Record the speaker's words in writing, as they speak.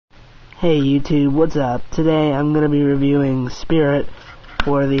Hey YouTube, what's up? Today I'm going to be reviewing Spirit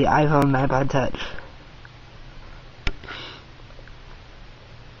for the iPhone and iPod Touch.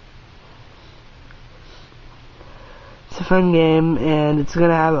 It's a fun game, and it's going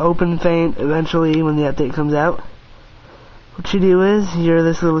to have open feint eventually when the update comes out. What you do is, you're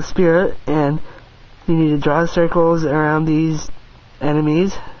this little spirit, and you need to draw circles around these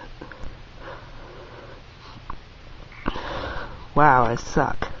enemies. Wow, I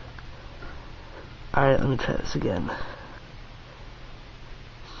suck. Alright, let me try this again.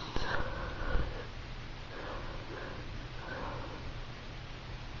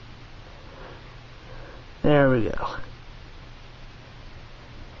 There we go.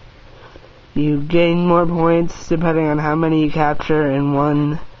 You gain more points depending on how many you capture in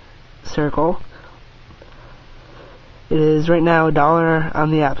one circle. It is right now $1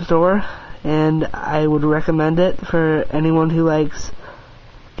 on the App Store, and I would recommend it for anyone who likes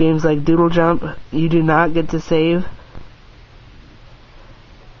games like Doodle Jump. You do not get to save.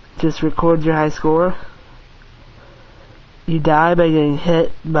 Just record your high score. You die by getting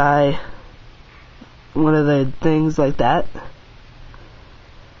hit by one of the things like that.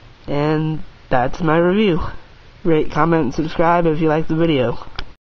 And that's my review. Rate, comment, and subscribe if you like the video.